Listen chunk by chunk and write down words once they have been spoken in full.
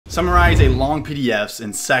Summarize a long PDFs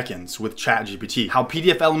in seconds with ChatGPT. How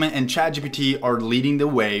PDFelement and ChatGPT are leading the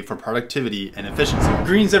way for productivity and efficiency.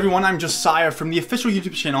 Greetings everyone, I'm Josiah from the official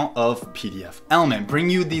YouTube channel of PDFelement, bringing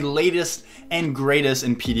you the latest and greatest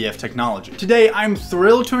in PDF technology. Today, I'm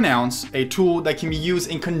thrilled to announce a tool that can be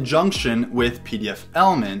used in conjunction with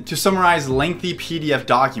PDFelement to summarize lengthy PDF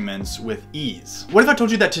documents with ease. What if I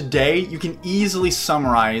told you that today you can easily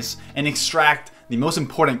summarize and extract the most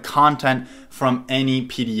important content from any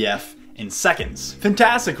PDF in seconds?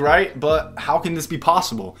 Fantastic, right? But how can this be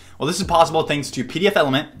possible? Well, this is possible thanks to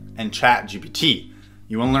PDFelement and ChatGPT.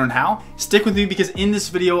 You want to learn how? Stick with me because in this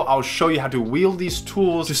video, I'll show you how to wield these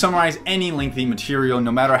tools to summarize any lengthy material,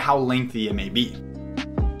 no matter how lengthy it may be.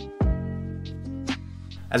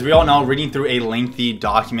 As we all know, reading through a lengthy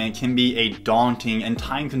document can be a daunting and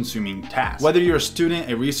time-consuming task. Whether you're a student,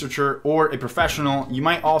 a researcher, or a professional, you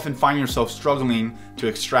might often find yourself struggling to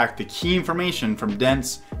extract the key information from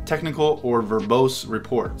dense, technical, or verbose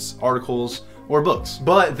reports, articles, or books.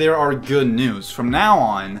 But there are good news. From now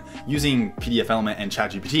on, using PDFelement and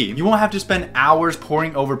ChatGPT, you won't have to spend hours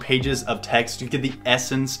poring over pages of text to get the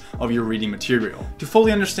essence of your reading material. To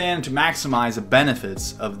fully understand and to maximize the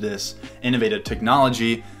benefits of this innovative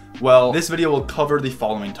technology, well, this video will cover the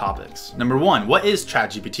following topics. Number 1, what is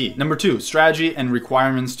ChatGPT? Number 2, strategy and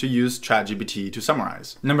requirements to use ChatGPT to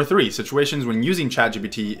summarize. Number 3, situations when using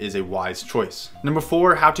ChatGPT is a wise choice. Number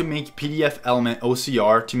 4, how to make PDFelement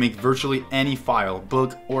OCR to make virtually any file,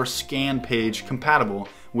 book, or scan page compatible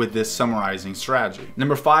with this summarizing strategy.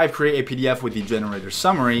 Number 5, create a PDF with the generator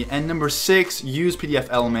summary. And number 6, use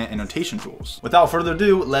PDFelement annotation tools. Without further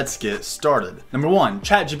ado, let's get started. Number 1,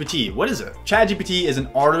 ChatGPT. What is it? ChatGPT is an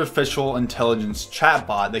artificial intelligence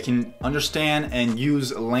chatbot that can understand and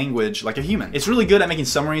use language like a human. It's really good at making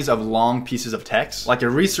summaries of long pieces of text, like a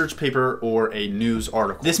research paper or a news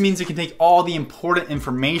article. This means it can take all the important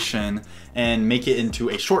information and make it into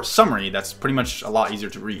a short summary that's pretty much a lot easier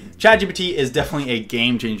to read. ChatGPT is definitely a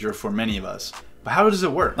game changer for many of us. But how does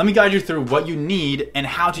it work? Let me guide you through what you need and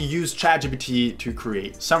how to use ChatGPT to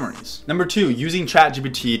create summaries. Number 2, using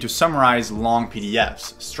ChatGPT to summarize long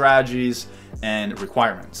PDFs, strategies, and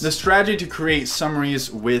requirements. The strategy to create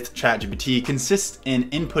summaries with ChatGPT consists in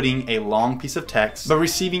inputting a long piece of text, but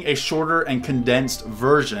receiving a shorter and condensed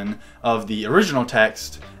version of the original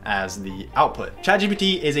text as the output.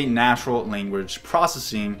 ChatGPT is a natural language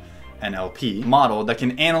processing NLP model that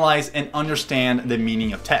can analyze and understand the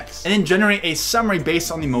meaning of text and then generate a summary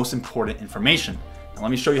based on the most important information. Now, let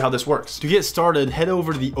me show you how this works. To get started, head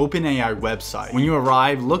over to the OpenAI website. When you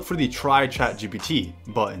arrive, look for the Try ChatGPT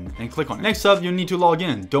button and click on it. Next up, you'll need to log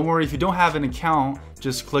in. Don't worry if you don't have an account,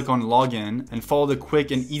 just click on login and follow the quick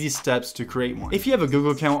and easy steps to create one. If you have a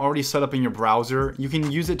Google account already set up in your browser, you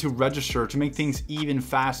can use it to register to make things even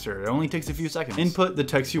faster. It only takes a few seconds. Input the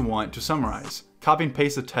text you want to summarize. Copy and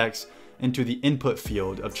paste the text into the input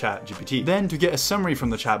field of ChatGPT. Then to get a summary from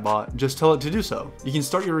the chatbot, just tell it to do so. You can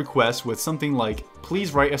start your request with something like,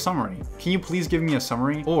 please write a summary. Can you please give me a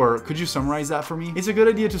summary? Or could you summarize that for me? It's a good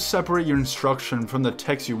idea to separate your instruction from the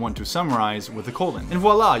text you want to summarize with a colon. And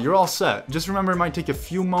voila, you're all set. Just remember it might take a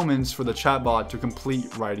few moments for the chatbot to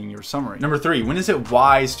complete writing your summary. Number 3, when is it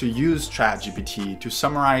wise to use ChatGPT to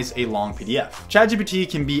summarize a long PDF? ChatGPT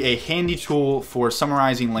can be a handy tool for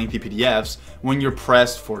summarizing lengthy PDFs when you're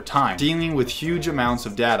pressed for time, dealing with huge amounts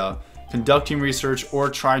of data, conducting research, or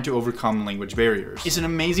trying to overcome language barriers. It's an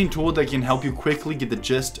amazing tool that can help you quickly get the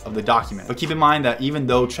gist of the document. But keep in mind that even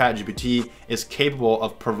though ChatGPT is capable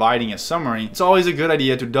of providing a summary, it's always a good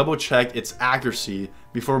idea to double check its accuracy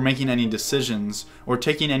before making any decisions or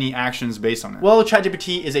taking any actions based on it. Well,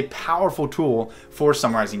 ChatGPT is a powerful tool for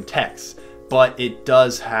summarizing text, but it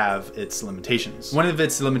does have its limitations. One of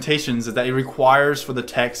its limitations is that it requires for the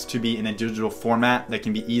text to be in a digital format that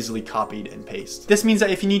can be easily copied and pasted. This means that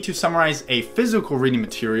if you need to summarize a physical reading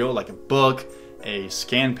material like a book, a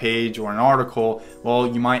scan page, or an article, well,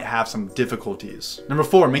 you might have some difficulties. Number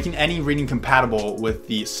 4, making any reading compatible with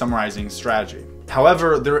the summarizing strategy.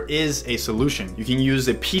 However, there is a solution. You can use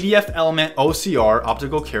a PDFelement OCR,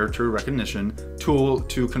 optical character recognition tool,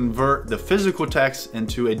 to convert the physical text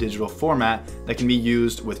into a digital format that can be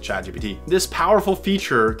used with ChatGPT. This powerful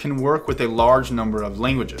feature can work with a large number of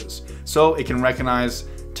languages, so it can recognize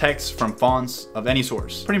text from fonts of any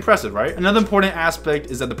source. Pretty impressive, right? Another important aspect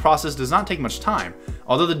is that the process does not take much time.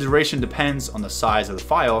 Although the duration depends on the size of the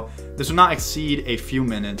file, this will not exceed a few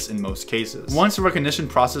minutes in most cases. Once the recognition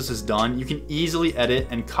process is done, you can easily edit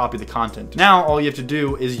and copy the content. Now all you have to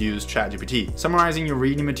do is use ChatGPT, summarizing your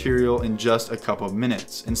reading material in just a couple of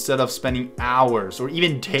minutes, instead of spending hours or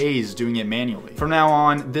even days doing it manually. From now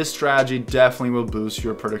on, this strategy definitely will boost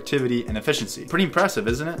your productivity and efficiency. Pretty impressive,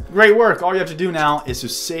 isn't it? Great work! All you have to do now is to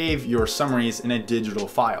save your summaries in a digital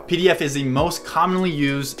file. PDF is the most commonly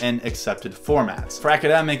used and accepted formats for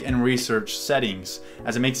academic and research settings,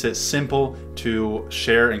 as it makes it simple to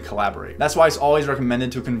share and collaborate. That's why it's always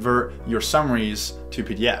recommended to convert your summaries to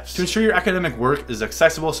PDFs to ensure your academic work is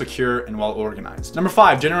accessible, secure, and well organized. Number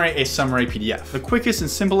 5, generate a summary PDF. The quickest and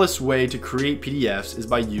simplest way to create PDFs is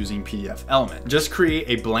by using PDFelement. Just create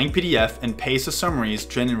a blank PDF and paste the summaries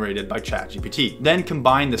generated by ChatGPT. Then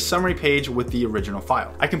combine the summary page with the original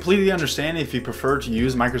file. I completely understand if you prefer to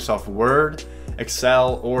use Microsoft Word,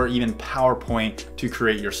 Excel, or even PowerPoint to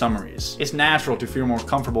create your summaries. It's natural to feel more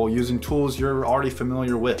comfortable using tools you're already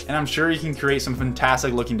familiar with, and I'm sure you can create some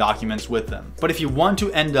fantastic looking documents with them. But if you want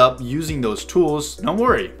to end up using those tools, don't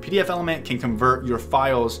worry. PDFelement can convert your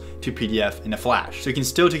files to PDF in a flash, so you can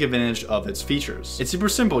still take advantage of its features. It's super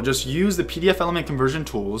simple. Just use the PDFelement conversion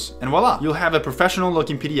tools and voila, you'll have a professional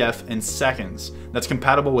looking PDF in seconds that's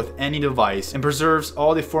compatible with any device and preserves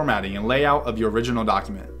all the formatting and layout of your original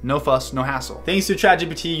document. No fuss, no hassle. Thanks to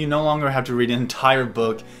ChatGPT, you no longer have to read an entire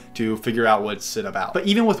book to figure out what's it about. But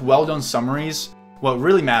even with well-done summaries, what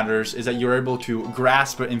really matters is that you're able to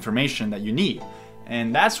grasp the information that you need.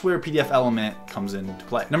 And that's where PDFelement comes into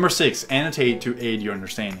play. Number 6, annotate to aid your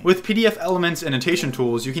understanding. With PDFelement's annotation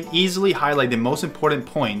tools, you can easily highlight the most important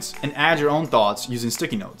points and add your own thoughts using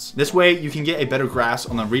sticky notes. This way, you can get a better grasp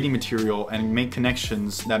on the reading material and make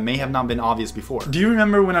connections that may have not been obvious before. Do you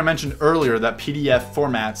remember when I mentioned earlier that PDF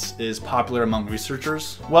formats is popular among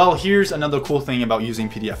researchers? Well, here's another cool thing about using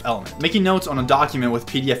PDFelement. Making notes on a document with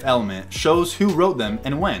PDFelement shows who wrote them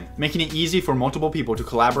and when, making it easy for multiple people to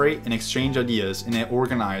collaborate and exchange ideas in an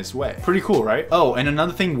organized way. Pretty cool, right? Oh, and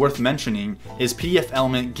another thing worth mentioning is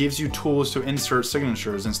PDFelement gives you tools to insert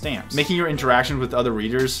signatures and stamps, making your interactions with other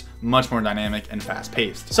readers much more dynamic and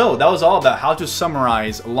fast-paced. So that was all about how to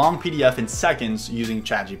summarize a long PDF in seconds using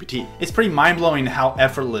ChatGPT. It's pretty mind-blowing how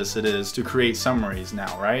effortless it is to create summaries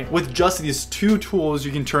now, right? With just these 2 tools,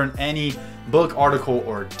 you can turn any book, article,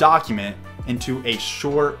 or document into a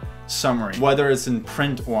short summary, whether it's in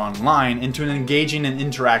print or online, into an engaging and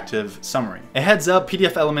interactive summary. A heads up,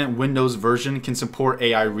 PDFelement Windows version can support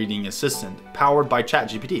AI Reading Assistant, powered by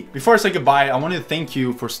ChatGPT. Before I say goodbye, I wanted to thank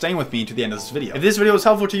you for staying with me to the end of this video. If this video was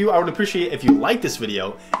helpful to you, I would appreciate it if you like this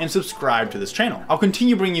video and subscribe to this channel. I'll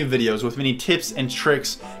continue bringing you videos with many tips and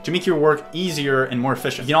tricks to make your work easier and more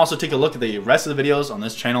efficient. You can also take a look at the rest of the videos on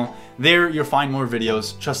this channel. There, you'll find more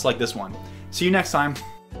videos just like this one. See you next time.